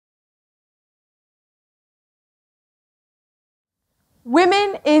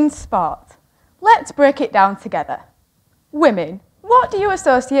Women in sport. Let's break it down together. Women. What do you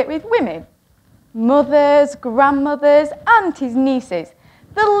associate with women? Mothers, grandmothers, aunties, nieces.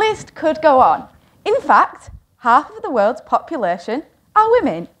 The list could go on. In fact, half of the world's population are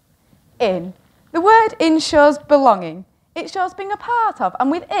women. In. The word in shows belonging. It shows being a part of and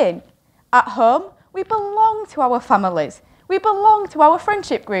within. At home, we belong to our families. We belong to our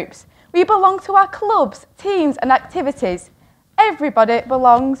friendship groups. We belong to our clubs, teams and activities. Everybody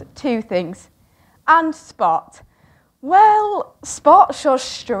belongs to things. And sport. Well, sport shows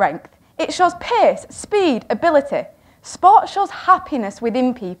strength. It shows pace, speed, ability. Sport shows happiness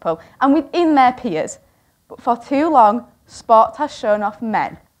within people and within their peers. But for too long, sport has shown off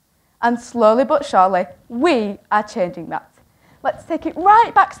men. And slowly but surely, we are changing that. Let's take it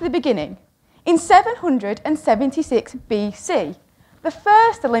right back to the beginning. In 776 BC, the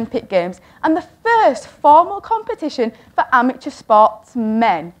first Olympic Games and the first formal competition for amateur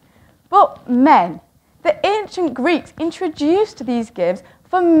sportsmen. But men. The ancient Greeks introduced these games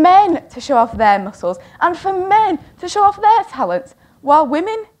for men to show off their muscles and for men to show off their talents, while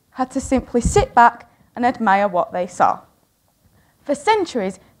women had to simply sit back and admire what they saw. For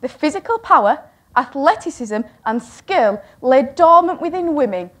centuries, the physical power, athleticism and skill lay dormant within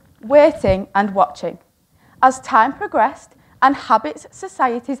women, waiting and watching. As time progressed and habits,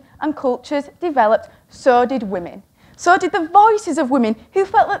 societies and cultures developed, so did women. So did the voices of women who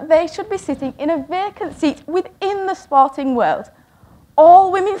felt that they should be sitting in a vacant seat within the sporting world.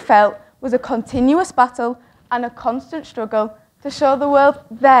 All women felt was a continuous battle and a constant struggle to show the world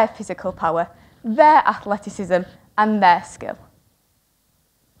their physical power, their athleticism and their skill.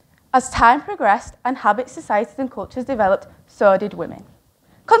 As time progressed and habits, societies and cultures developed, so did women.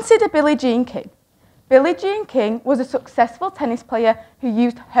 Consider Billie Jean King. Billie Jean King was a successful tennis player who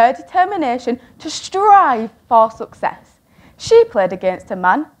used her determination to strive for success. She played against a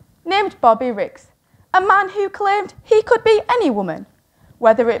man named Bobby Riggs, a man who claimed he could be any woman,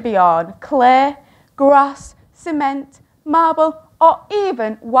 whether it be on clay, grass, cement, marble, or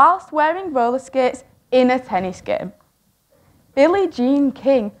even whilst wearing roller skates in a tennis game. Billie Jean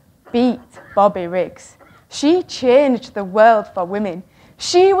King beat Bobby Riggs. She changed the world for women.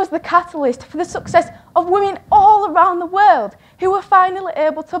 She was the catalyst for the success of women all around the world who were finally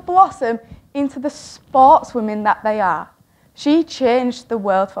able to blossom into the sportswomen that they are. She changed the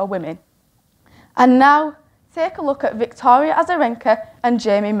world for women. And now, take a look at Victoria Azarenka and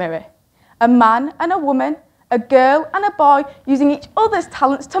Jamie Murray. A man and a woman, a girl and a boy using each other's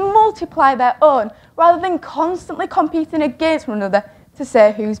talents to multiply their own rather than constantly competing against one another to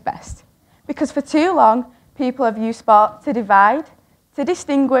say who's best. Because for too long, people have used sport to divide, to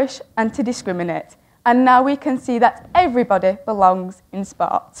distinguish and to discriminate. And now we can see that everybody belongs in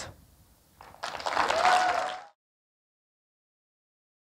sport.